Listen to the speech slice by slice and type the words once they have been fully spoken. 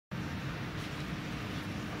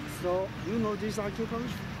So, you know these are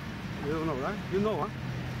cucumbers? You don't know, right? You know, huh?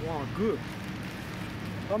 Wow, good.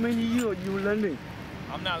 How many years you learning?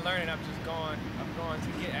 I'm not learning, I'm going to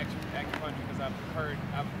get acupuncture because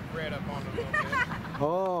I've read up on it a little bit.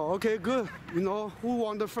 Oh, okay, good. You know, who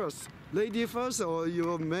won the first? Lady first or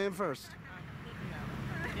your man first?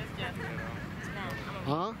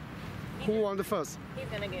 Huh? Who won the first? He's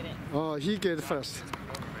gonna get it. Oh, he get it first. So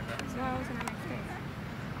I was in the next case.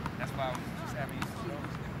 That's why I was just having you show.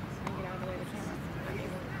 Get out of the way of the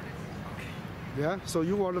camera. Yeah, so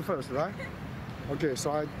you won the first, right? Okay,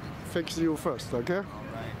 so I fix you first, okay?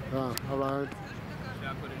 Alright. Alright. Should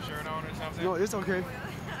I put a shirt on or something? No, it's okay.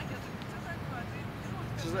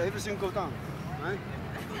 So everything go down, right?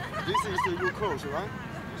 This is your clothes, right?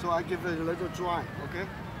 So I give it a little dry, okay?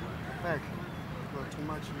 Back. Not too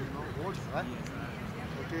much, water, right?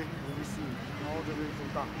 Okay, let me see. All the way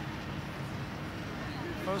go down.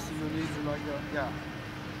 First you need like yeah.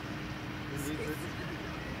 You need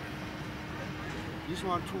this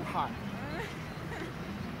one too high.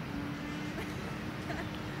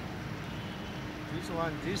 This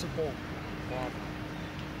one, this bone.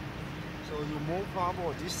 So you more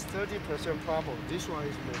problem, this 30% problem, this one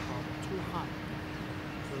is more problem, too high.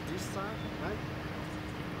 So this side, right?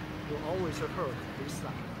 You always hurt this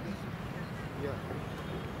side. Yeah.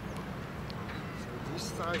 So this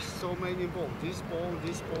side, so many bone. This bone,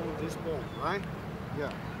 this bone, this bone, right?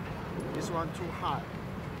 Yeah. This one too high.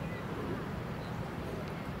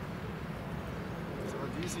 So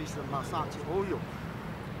this is the massage oil.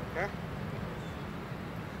 Okay?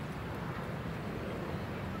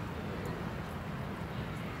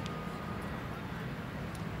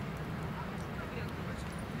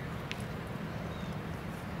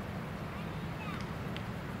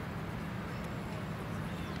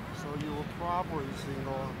 So your problem is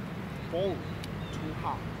bone too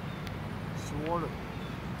high, swollen.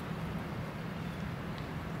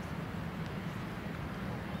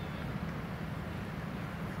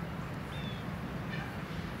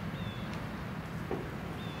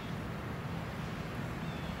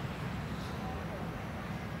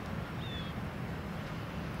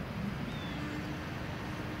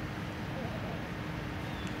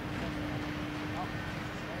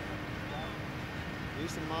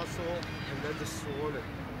 This muscle and then the swollen.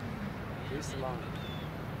 This line.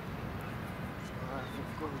 So I have to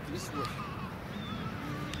go this way.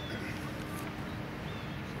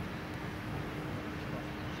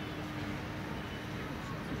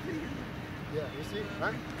 Yeah, you see,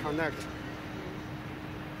 right? Connect.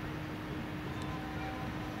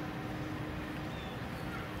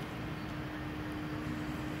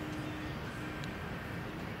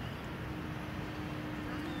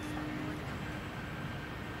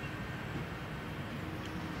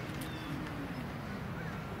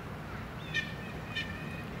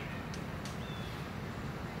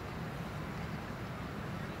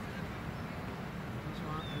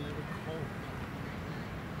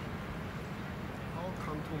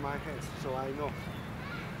 Come to my hands, so I know.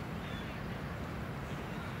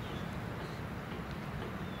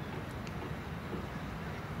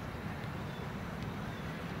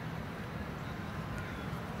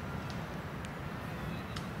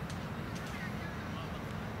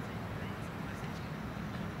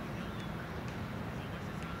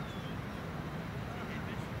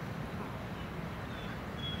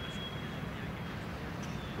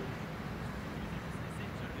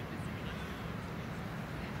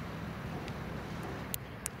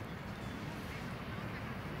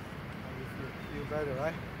 Feel better,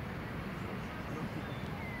 right?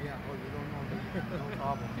 Yeah, oh, you don't know that. No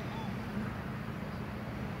problem.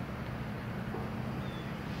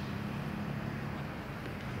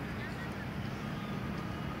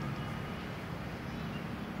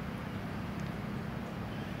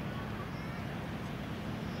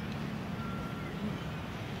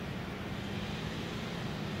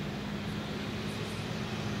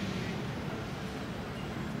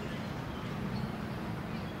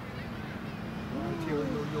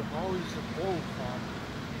 You always a bone problem.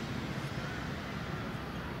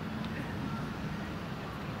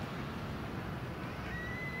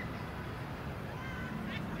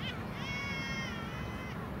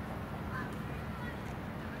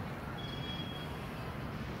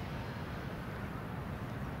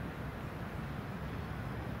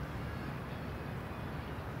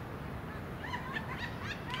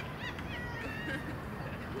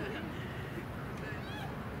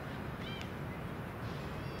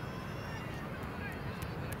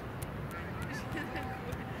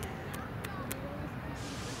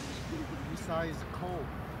 This side is cold.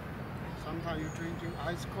 Sometimes you're drinking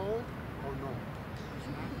ice cold or no?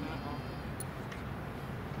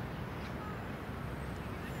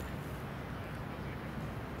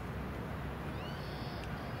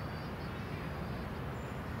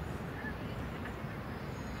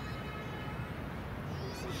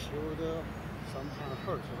 shoulder sometimes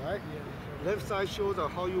hurt, right? Yeah. Left side shoulder,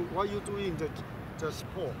 what you doing the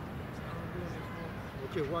sport? I'm doing this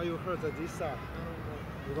one. Okay, why you hurt this side? I don't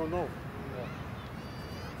know. You don't know? No.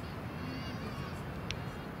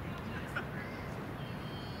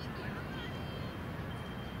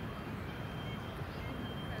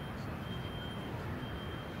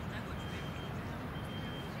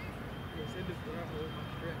 They said this will help with my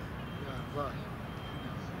stress. Yeah, but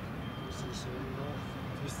this is,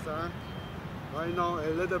 this time, right now a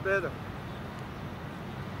little better.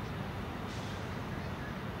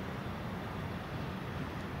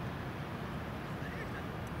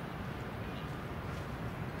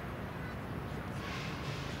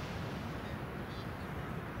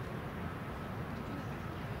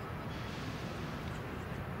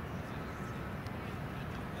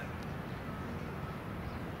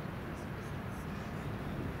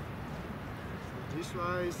 This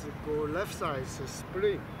one is go left side, it's a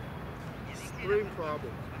spring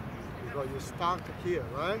problem because you stuck here,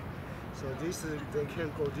 right? So this is, they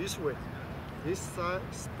can go this way. This side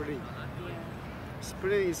spring.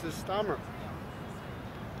 Spring is the stomach.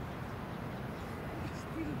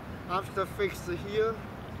 After fix here,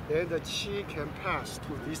 then the chi can pass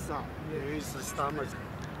to this side. There is the stomach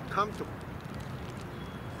comfortable.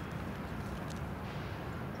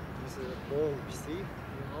 This is bone, see?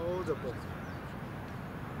 All the bone.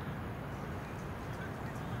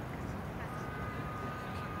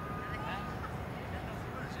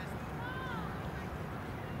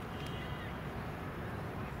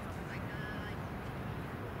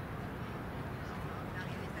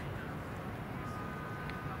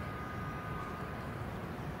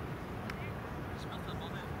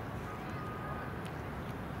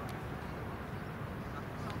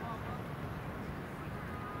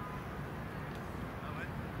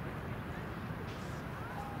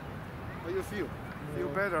 How you feel? Feel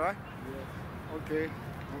better, right? Yeah. Okay,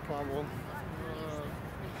 no problem.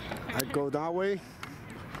 I go that way.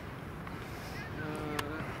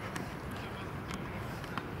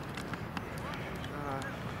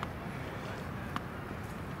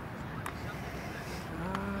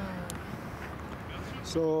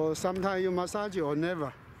 So sometimes you massage or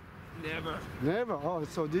never? Never. Never. Oh,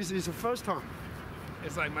 so this is the first time.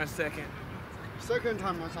 It's like my second. Second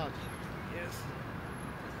time massage. Yes.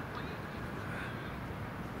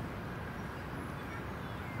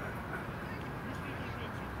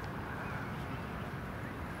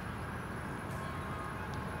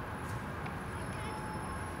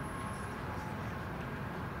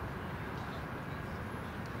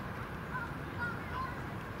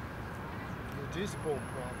 This bone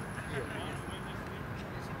problem here.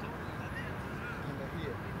 And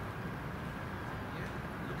here.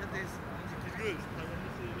 Look at this.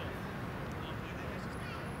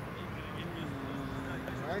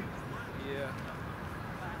 Right? Yeah.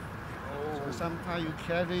 So sometimes you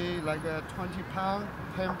carry like a 20 pound,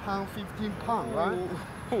 10 pound, 15 pound, right?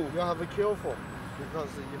 You have to be careful because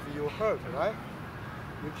if you hurt, right?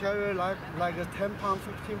 You carry like a 10 pound,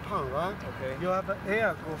 15 pound, right? Okay. You have the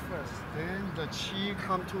air go first, then the chi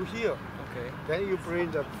come to here. Okay. Then you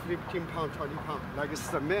bring the 15 pound, 20 pound. Like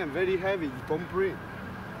cement, very heavy, you don't bring.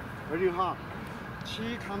 Very hard.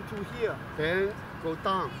 Chi come to here, then go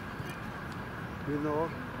down. You know?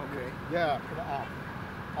 Okay. Yeah, put it up.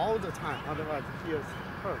 All the time, otherwise here's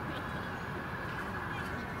hurt.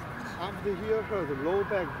 After here hurt, low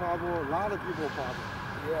back problem, a lot of people problem.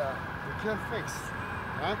 Yeah. You can't fix,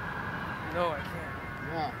 right? No, I can't.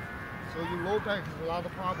 Yeah. So your low back is a lot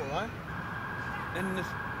of problem, right? And this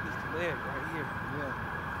leg right here. Yeah.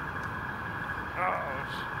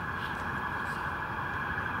 Oh.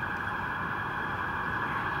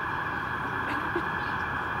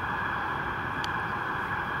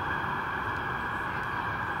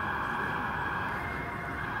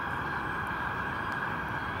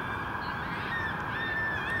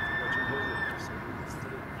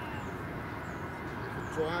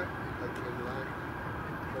 Dry, I can like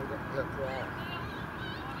hold up that dry.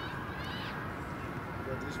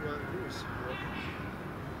 But this one loose,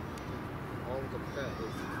 all the pad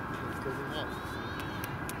is going up.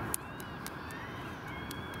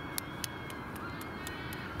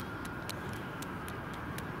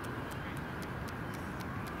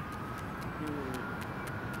 You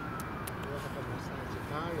have a massage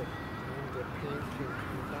diet and the pain can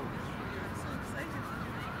come down. I'm so excited.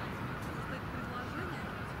 It's like предложение.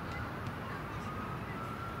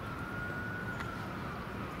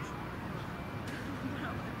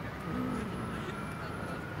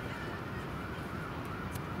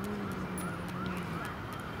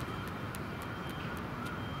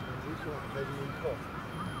 This one very important.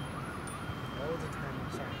 All the time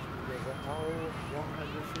massage. all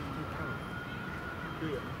 150 pounds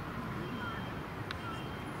here.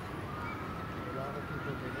 A lot of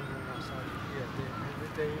people they don't know massage here. They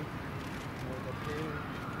every day, the pain,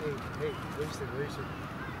 hey, listen.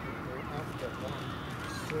 After one,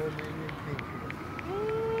 so many pain here.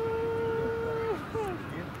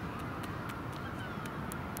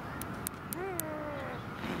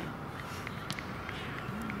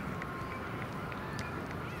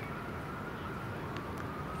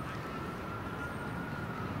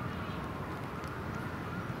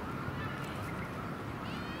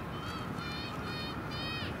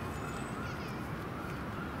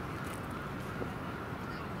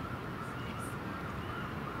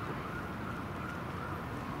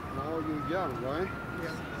 Now you're young, right?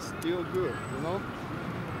 Yeah. Still good, you know?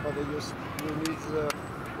 But you need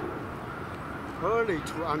early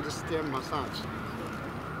to understand massage.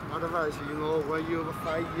 Otherwise, you know, when you're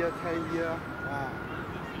 5 years, 10 years,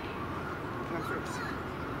 you can't fix.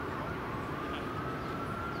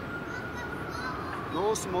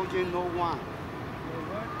 No smoking, no wine.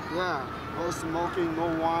 Yeah, no smoking, no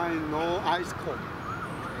wine, no ice cold.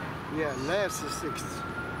 Yeah, less 6,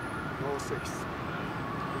 no 6.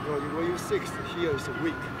 Because when you're 6, here is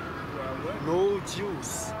weak. No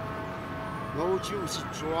juice. No juice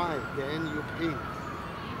dry, then you pain.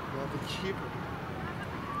 You have to keep it.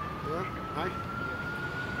 Yeah, right?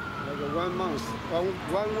 Like 1 month,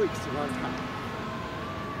 1 week, 1 time.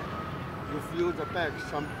 You feel the back,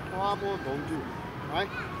 some problem, don't do, right?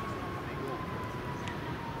 Yeah.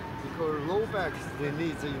 Because low back, they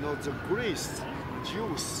need, you know, the grease,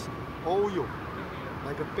 juice, oil,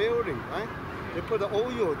 like a building, right? They put the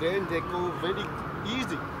oil, then they go very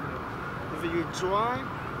easy. If you dry,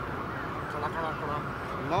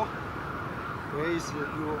 no, there is you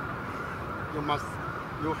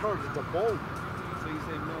hurt the bone. So you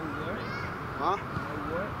say no what? Huh? No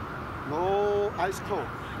what? No ice cold,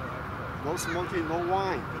 no smoking, no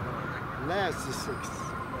wine. Less 6. That's 6?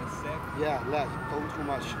 Yeah, less. Don't too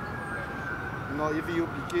much. You know, if you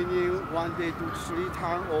beginning one day do 3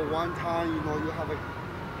 times or 1 time, you know, you have a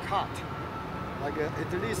cut. Like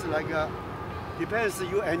at least like depends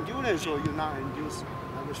you endurance or you not endurance.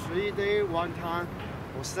 Like 3 days 1 time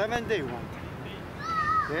or 7 days 1 time.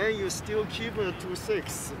 Then you still keep it to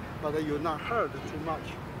 6, but you're not hurt too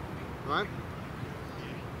much, right?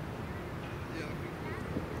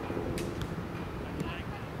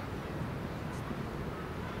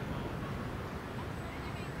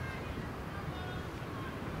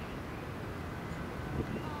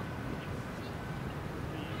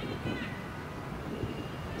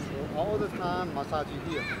 All the time massage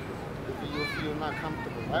here if you feel not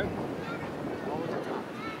comfortable, right? All the time.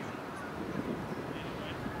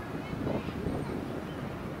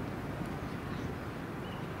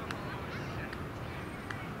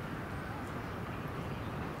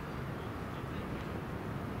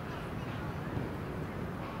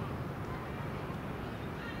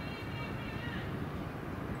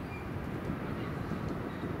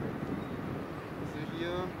 See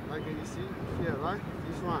here, like you see here, right?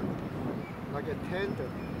 This one. Like a tender,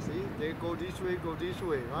 see? They go this way,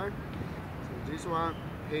 right? So this one,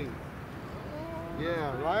 pain.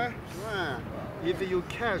 Yeah, right? Right. If you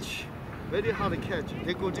catch, very hard to catch,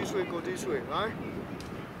 they go this way, right?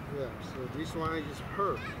 Yeah, so this one is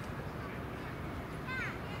hurt.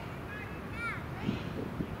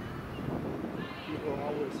 People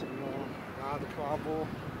always, you know, got trouble.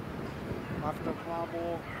 After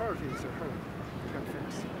trouble, hurt is hurt. You can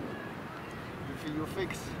fix. If you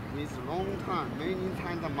fix, needs a long time, many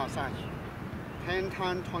times of massage, 10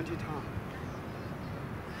 times, 20 times.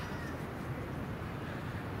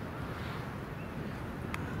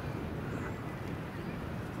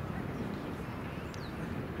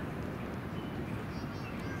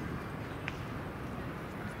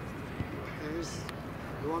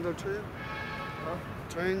 You want to turn? Huh?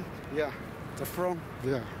 Turn? Yeah. The front?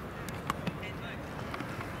 Yeah.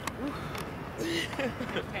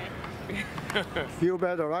 Feel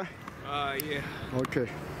better, right? Yeah. Okay.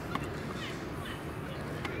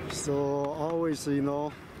 So always, you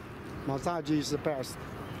know, massage is the best.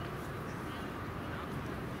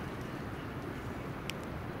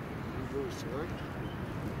 Loose, right?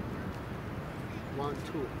 1,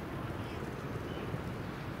 2.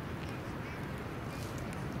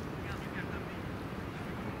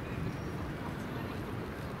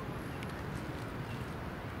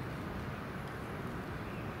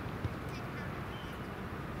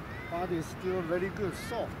 Body is still very good,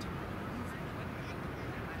 soft.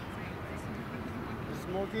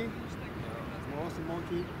 Smoking? No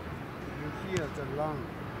smoking. And here the lung.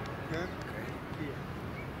 Okay? Here.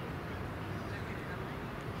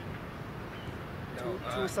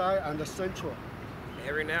 two sides and the central.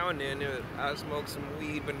 Every now and then I smoke some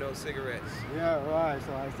weed but no cigarettes. Yeah, right.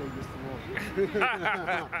 So I say you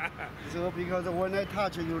smoke. So because when I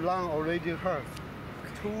touch your lung already hurt.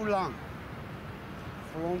 Too long.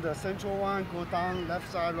 From the central one go down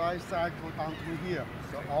left side, right side, go down to here.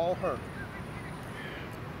 So all hurt.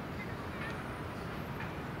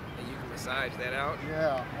 And you can massage that out?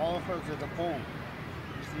 Yeah, all hurt to the bone.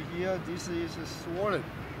 You see here, this is swollen.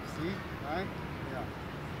 See, right? Yeah.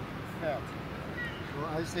 Fat. So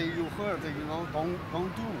I say you hurt,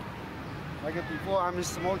 don't do. Like before, I'm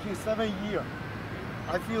smoking 7 years.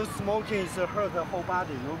 I feel smoking is hurt the whole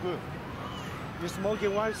body, no good. You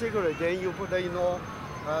smoking one cigarette, then you put the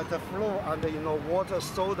flour and water,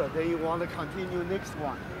 soda, then you want to continue next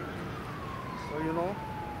one. So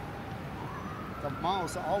the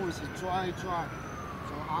mouth always dry. So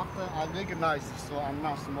after I recognize it, so I'm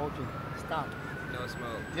not smoking. Stop. No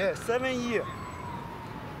smoke. Yeah, 7 years.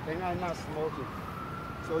 Then I'm not smoking.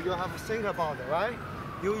 So you have to think about it, right?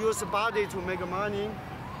 You use body to make money.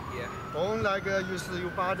 Yeah. Don't use your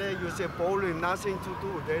body, you say boring, nothing to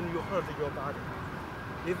do, then you hurt your body.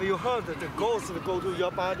 If you hurt, the ghost go to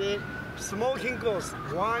your body, smoking ghost,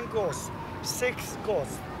 wine ghost, sex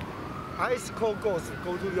ghost, ice cold ghost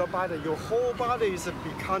go to your body. Your whole body is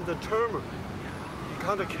become the tumor,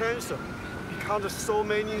 become the cancer, become so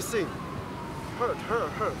many things. Hurt.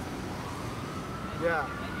 Yeah.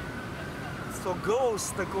 So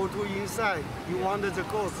ghosts go to inside. You want the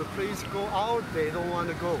ghosts, please go out. They don't want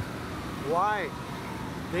to go. Why?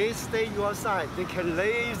 They stay your side. They can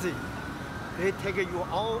lazy. They take your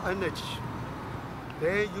all energy.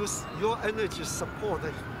 They use your energy support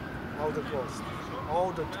all the ghosts,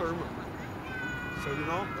 all the turmoil. So you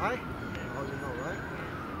know, right? Now you know, right?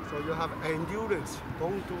 So you have endurance.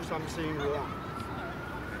 Don't do something wrong.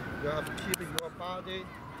 You have to keep your body.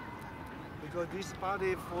 Because this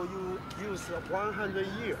body for you use 100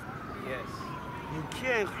 years. Yes. You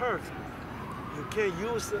can't hurt. You can't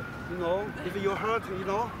use, if you hurt,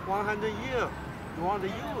 100 years, you want to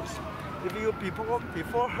use. If you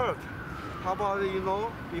before hurt, how about,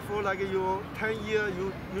 before like you 10 years,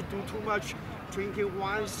 you do too much drinking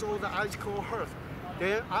wine, soda, ice cold hurt.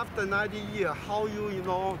 Then after 90 years, how you,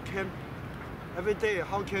 can, every day,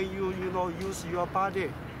 how can you, use your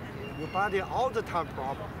body? Your body all the time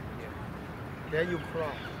problem. Then you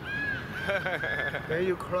cry. Then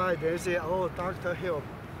you cry. They say, "Oh, doctor, help."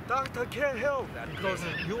 Doctor can't help because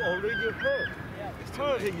you already hurt.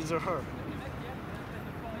 Hurt is hurt.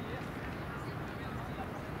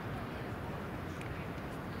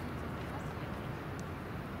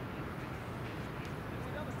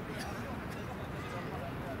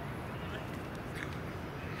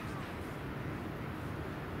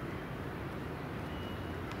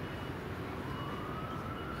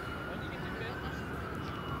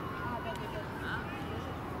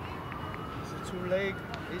 Two leg,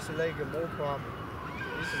 this leg no problem.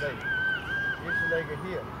 This leg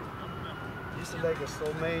here. This leg is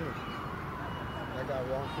so many. Like I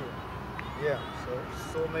want here. Yeah,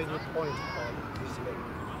 so many points on this leg.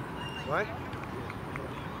 Right?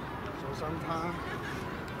 So sometimes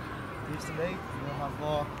this leg you have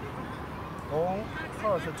don't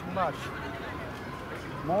hurt too much.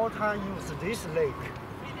 More time use this leg.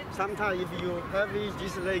 Sometimes if you heavy,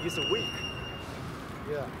 this leg is weak.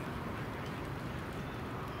 Yeah.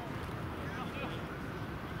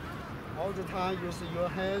 All the time use your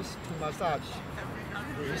hands to massage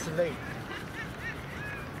this leg.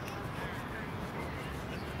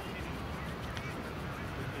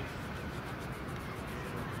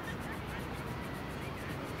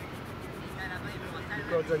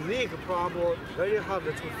 Because the leg problem very hard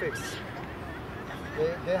to fix.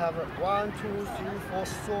 They have 1, 2, 3, 4,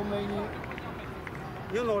 so many.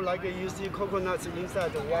 Like you see coconuts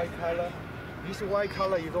inside the white color. This white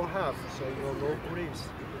color you don't have, so no grease.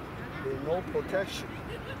 There's no protection.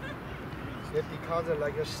 It because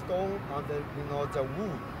like a stone on the the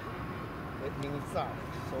wood inside.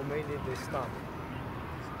 So many they stop.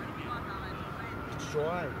 It's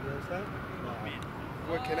dry, you understand?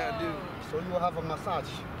 What can I do? So you have a massage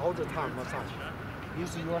all the time. Massage.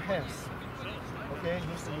 Use your hands. Okay.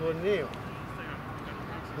 Use your nail.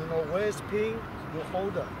 When it's pain, you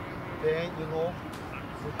hold it. Then you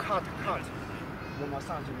cut. You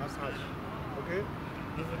massage. Okay.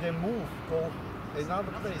 If they move, go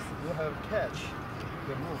another place, you have catch.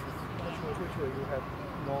 They move. Which way you have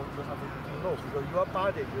you have to know because your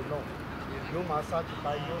body you massage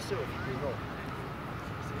by yourself,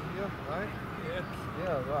 See here, right? Yeah.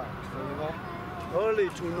 Yeah, right. So early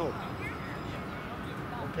to know.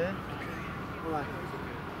 Okay? All right.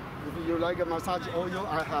 If you like a massage oil,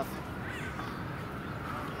 I have.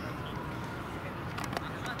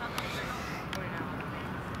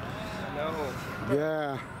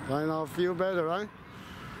 Yeah, right now feel better, right?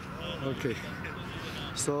 Okay.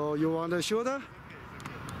 So you want the shoulder?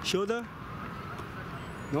 Shoulder?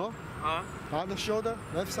 No? Huh? Other shoulder?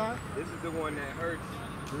 Left side? This is the one that hurts.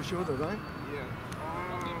 Your shoulder, right? Yeah.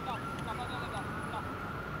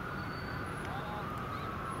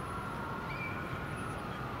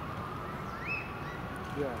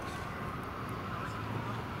 Yes.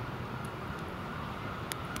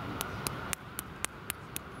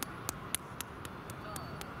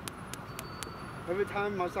 Every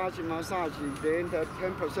time massage, then the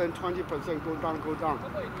 10%, 20% go down.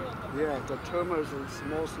 Yeah, the tumors is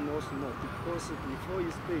small. Because before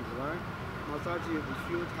it's big, right? Massage, you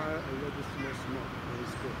feel tired, a little small. And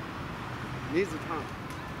it's good. Needs time.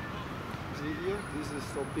 See here? This is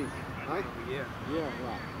so big, right? Yeah. Yeah,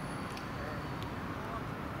 right.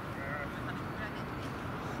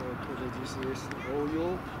 So put this is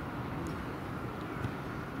oil.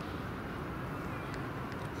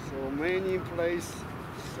 So many places,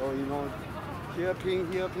 so you know, here pin,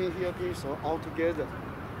 so all together.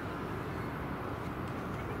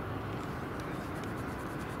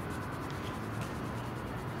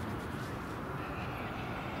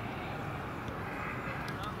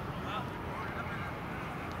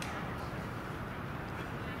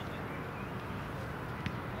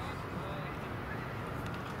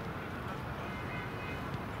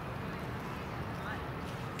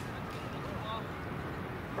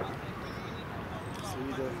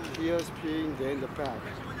 See the here's pin, then the back.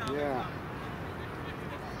 Yeah.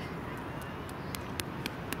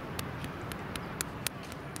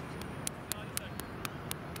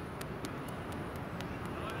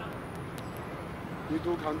 You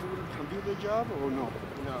do computer job or no?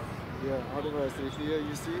 No. Yeah, otherwise here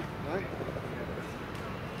you see, right?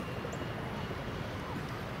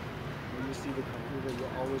 When you see the computer, you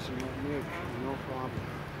always make no problem.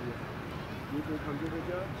 Yeah. You do computer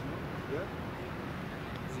jobs? No? Yeah?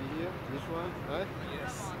 See here, this one, right?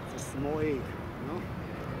 Yes. It's a small egg, you know?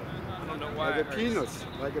 I don't know why Like it a hurts. peanuts,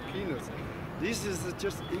 like a peanuts. This is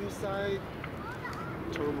just inside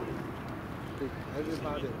tumor.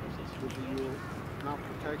 Everybody, if you not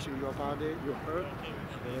protection your body, you hurt,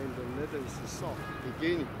 and the leather is soft.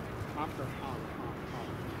 Beginning, after hard.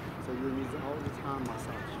 So you need all the time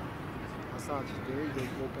massage. Then they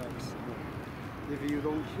go back slow. If you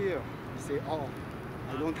don't care, you say, oh,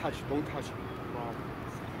 I don't touch. Problem.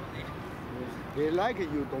 They like it,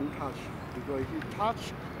 you don't touch, because if you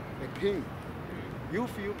touch a pin, you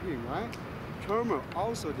feel pain, right? Tumor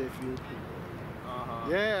also they feel pain.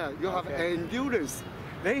 Yeah, you have endurance.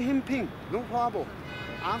 Let him pin, no problem.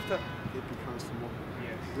 After it becomes small.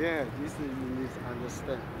 Yes. Yeah, this is you need to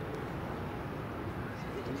understand.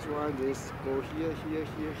 This one is go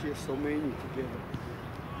here, so many together.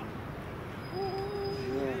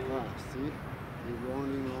 Yeah, right, see? You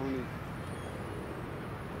rolling.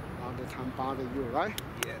 All the time bother you, right?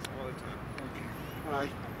 Yes, all the time. Okay. All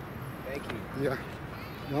right. Thank you. Yeah.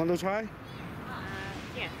 You want to try?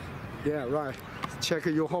 Yes. Yeah, right. Check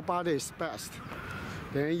your whole body is best.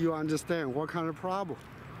 Then you understand what kind of problem.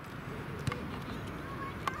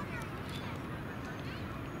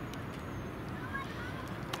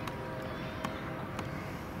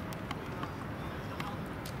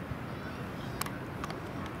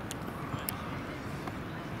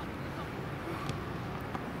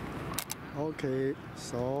 Okay,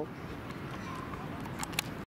 so